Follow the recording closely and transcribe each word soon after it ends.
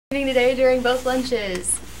Today during both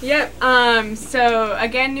lunches. Yep. So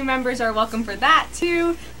again, new members are welcome for that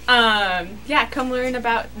too. Yeah, come learn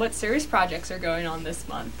about what service projects are going on this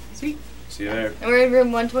month. Sweet. See you there. And we're in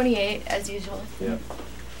room 128 as usual. Yep.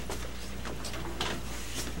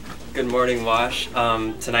 Good morning, Wash.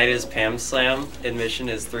 Tonight is Pam Slam. Admission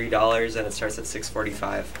is $3 and it starts at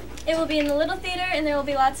 6:45. It will be in the Little Theater, and there will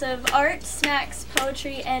be lots of art, snacks,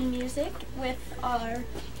 poetry, and music with our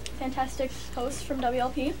fantastic host from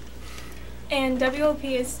WLP. And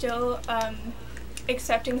WLP is still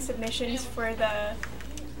accepting submissions for the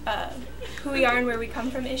Who We Are and Where We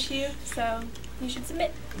Come From issue, so you should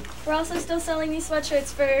submit. We're also still selling these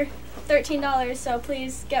sweatshirts for $13, so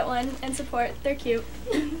please get one and support. They're cute.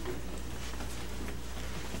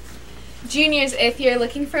 Juniors, if you're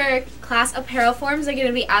looking for class apparel forms, they're going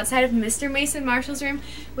to be outside of Mr. Mason Marshall's room,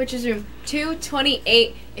 which is room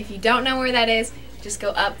 228. If you don't know where that is, just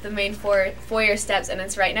go up the main foyer steps, and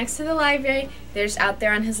it's right next to the library. They're just out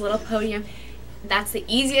there on his little podium. That's the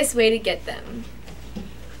easiest way to get them.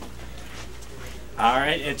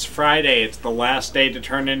 Alright, it's Friday. It's the last day to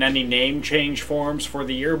turn in any name change forms for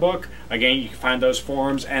the yearbook. Again, you can find those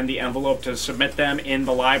forms and the envelope to submit them in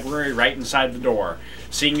the library right inside the door.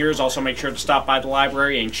 Seniors, also make sure to stop by the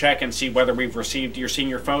library and check and see whether we've received your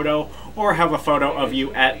senior photo or have a photo of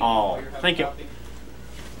you at all. Thank you.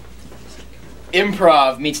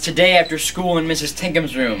 Improv meets today after school in Mrs.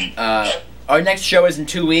 Tinkham's room. Our next show is in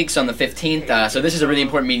 2 weeks on the 15th, so this is a really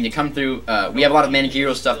important meeting to come through. We have a lot of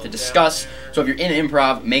managerial stuff to discuss, so if you're in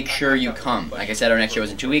improv, make sure you come. Like I said, our next show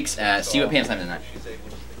is in 2 weeks. See you at Pam's time tonight.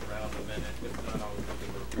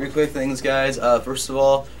 3 quick things, guys. First of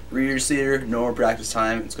all, Reader's Theater, no more practice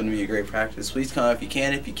time. It's going to be a great practice. Please come if you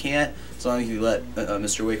can. If you can't, as long as you let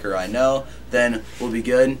Mr. Wicker or I know, then we'll be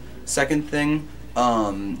good. Second thing,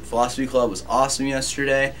 Philosophy Club was awesome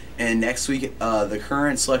yesterday, and next week the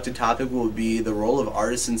current selected topic will be the role of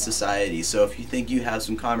artists in society. So if you think you have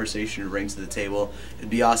some conversation to bring to the table, it'd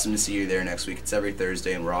be awesome to see you there next week. It's every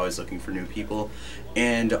Thursday, and we're always looking for new people.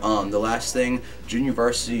 And the last thing, junior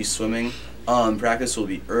varsity swimming practice will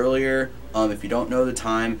be earlier. If you don't know the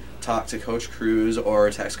time, talk to Coach Cruz or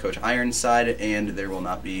text Coach Ironside, and there will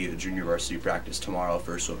not be a junior varsity practice tomorrow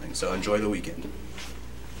for swimming. So enjoy the weekend.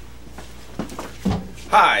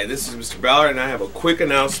 Hi, this is Mr. Ballard, and I have a quick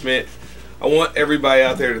announcement. I want everybody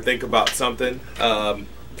out there to think about something.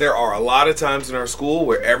 There are a lot of times in our school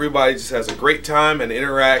where everybody just has a great time and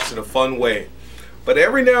interacts in a fun way. But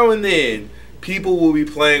every now and then, people will be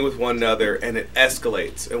playing with one another and it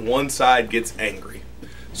escalates and one side gets angry.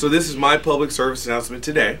 So this is my public service announcement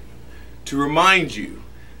today to remind you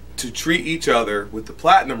to treat each other with the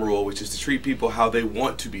platinum rule, which is to treat people how they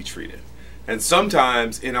want to be treated. And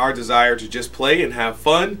sometimes in our desire to just play and have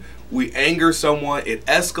fun, we anger someone, it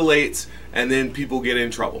escalates, and then people get in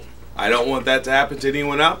trouble. I don't want that to happen to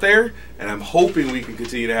anyone out there, and I'm hoping we can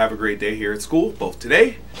continue to have a great day here at school, both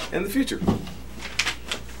today and in the future.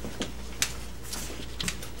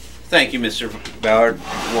 Thank you, Mr. Ballard.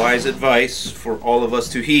 Wise advice for all of us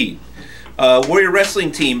to heed. Warrior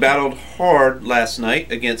Wrestling team battled hard last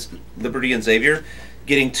night against Liberty and Xavier.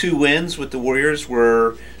 Getting 2 wins with the Warriors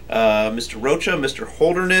were Mr. Rocha, Mr.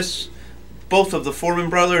 Holderness, both of the Foreman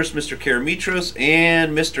brothers, Mr. Karamitros,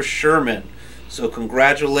 and Mr. Sherman. So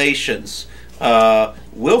congratulations.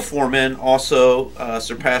 Will Foreman also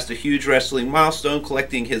surpassed a huge wrestling milestone,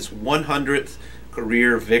 collecting his 100th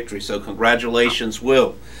career victory. So congratulations,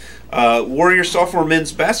 Will. Warrior sophomore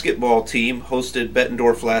men's basketball team hosted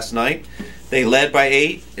Bettendorf last night. They led by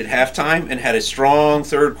 8 at halftime and had a strong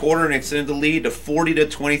third quarter and extended the lead to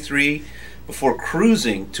 40-23 before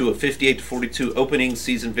cruising to a 58-42 opening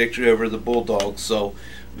season victory over the Bulldogs. So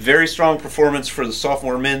very strong performance for the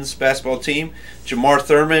sophomore men's basketball team. Jamar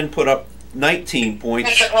Thurman put up 19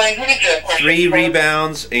 points, 3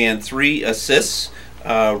 rebounds, and 3 assists.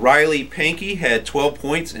 Riley Pankey had 12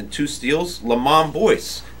 points and 2 steals. Lamont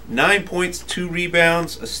Boyce, 9 points, 2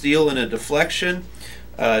 rebounds, a steal, and a deflection.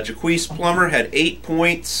 Jaquise Plummer had 8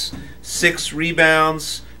 points, 6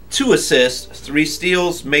 rebounds, 2 assists, 3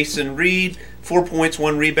 steals. Mason Reed, 4 points,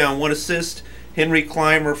 1 rebound, 1 assist. Henry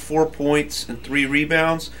Clymer, 4 points and 3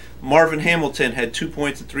 rebounds. Marvin Hamilton had 2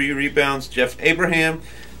 points and 3 rebounds. Jeff Abraham,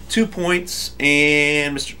 2 points,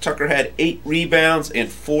 and Mr. Tucker had 8 rebounds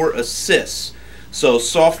and 4 assists. So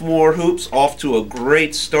sophomore hoops off to a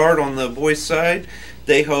great start on the boys' side.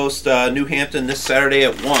 They host New Hampton this Saturday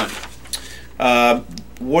at 1.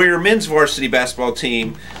 Warrior men's varsity basketball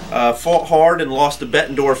team fought hard and lost to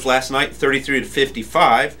Bettendorf last night,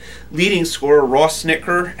 33-55. Leading scorer Ross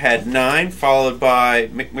Snicker had 9, followed by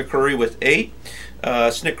Mick McCurry with 8.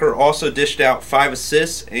 Snicker also dished out 5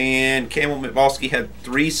 assists, and Campbell Mitvalski had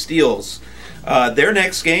 3 steals. Their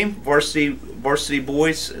next game, varsity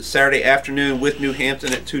boys, Saturday afternoon with New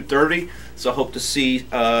Hampton at 2:30. So I hope to see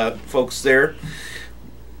folks there.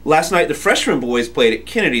 Last night, the freshman boys played at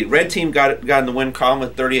Kennedy. Red team got in the win column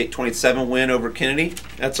with 38-27 win over Kennedy.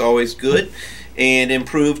 That's always good. And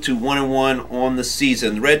improved to 1-1 on the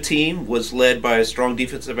season. The red team was led by a strong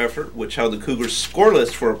defensive effort, which held the Cougars scoreless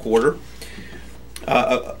for a quarter,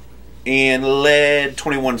 and led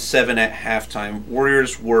 21-7 at halftime.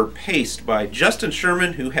 Warriors were paced by Justin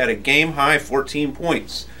Sherman, who had a game-high 14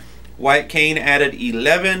 points. Wyatt Kane added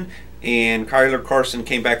 11, and Kyler Carson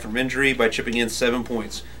came back from injury by chipping in 7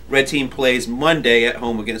 points. Red team plays Monday at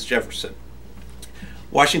home against Jefferson.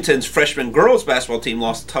 Washington's freshman girls basketball team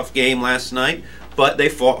lost a tough game last night, but they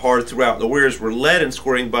fought hard throughout. The Warriors were led in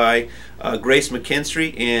scoring by Grace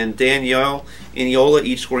McKinstry and Danielle Iniola,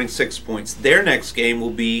 each scoring 6 points. Their next game will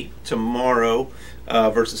be tomorrow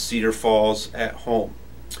versus Cedar Falls at home.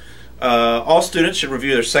 All students should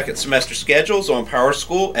review their second semester schedules on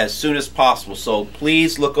PowerSchool as soon as possible. So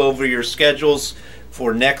please look over your schedules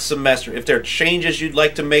for next semester. If there are changes you'd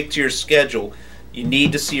like to make to your schedule, you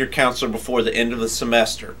need to see your counselor before the end of the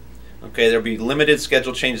semester. Okay, there'll be limited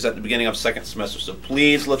schedule changes at the beginning of second semester. So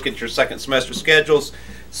please look at your second semester schedules.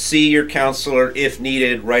 See your counselor if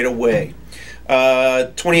needed right away.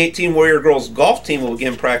 2018 Warrior Girls Golf Team will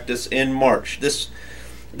begin practice in March. This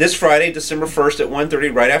Friday, December 1st at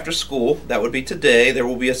 1:30, right after school, that would be today, there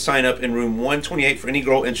will be a sign-up in room 128 for any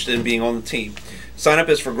girl interested in being on the team. Sign-up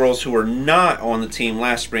is for girls who were not on the team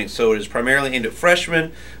last spring, so it is primarily aimed at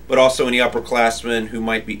freshmen, but also any upperclassmen who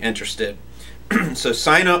might be interested. So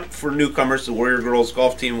sign up for newcomers to Warrior Girls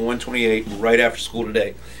Golf Team 128 right after school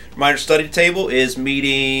today. Reminder, study table is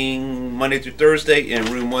meeting Monday through Thursday in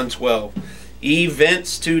room 112.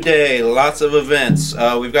 Events today, lots of events.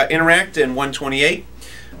 We've got Interact in 128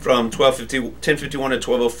 from 10:51 to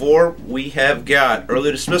 12:04. We have got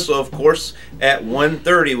early dismissal, of course, at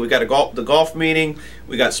 1:30. We got the golf meeting.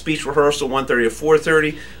 We got speech rehearsal 1:30 to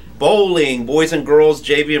 4:30. Bowling, boys and girls,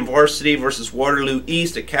 JV and varsity versus Waterloo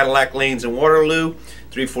East at Cadillac Lanes in Waterloo,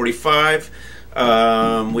 3:45.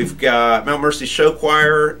 We've got Mount Mercy Show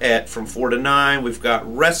Choir from 4 to 9. We've got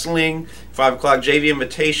wrestling, 5 o'clock JV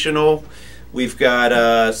Invitational. We've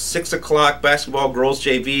got 6 o'clock basketball girls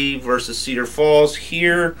JV versus Cedar Falls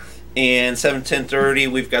here, and 7:10:30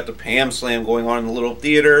 we've got the Pam Slam going on in the Little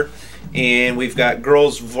Theater, and we've got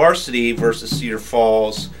girls varsity versus Cedar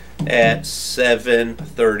Falls at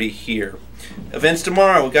 7:30 here. Events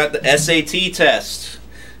tomorrow, we've got the SAT test.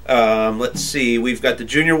 Let's see, we've got the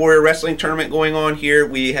Junior Warrior Wrestling Tournament going on here.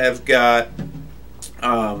 We have got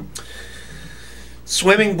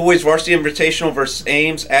swimming boys varsity invitational versus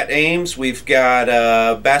Ames at Ames. We've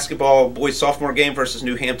got basketball boys sophomore game versus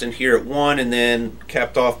New Hampton here at 1, and then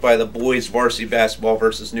capped off by the boys varsity basketball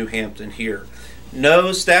versus New Hampton here.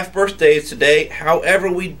 No staff birthdays today.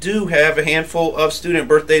 However, we do have a handful of student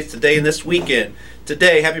birthdays today and this weekend.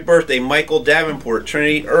 Today, happy birthday, Michael Davenport,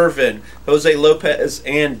 Trinity Irvin, Jose Lopez,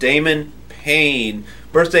 and Damon Payne.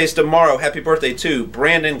 Birthdays tomorrow. Happy birthday to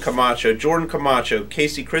Brandon Camacho, Jordan Camacho,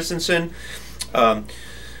 Casey Christensen, Lunlana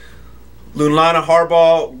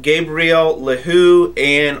Harbaugh, Gabriel Lehu,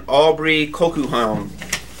 and Aubrey Kokuhan.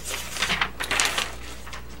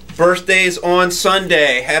 Birthdays on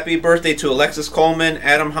Sunday. Happy birthday to Alexis Coleman,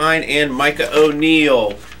 Adam Hine, and Micah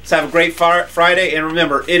O'Neill. Let's have a great Friday, and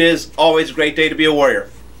remember, it is always a great day to be a Warrior.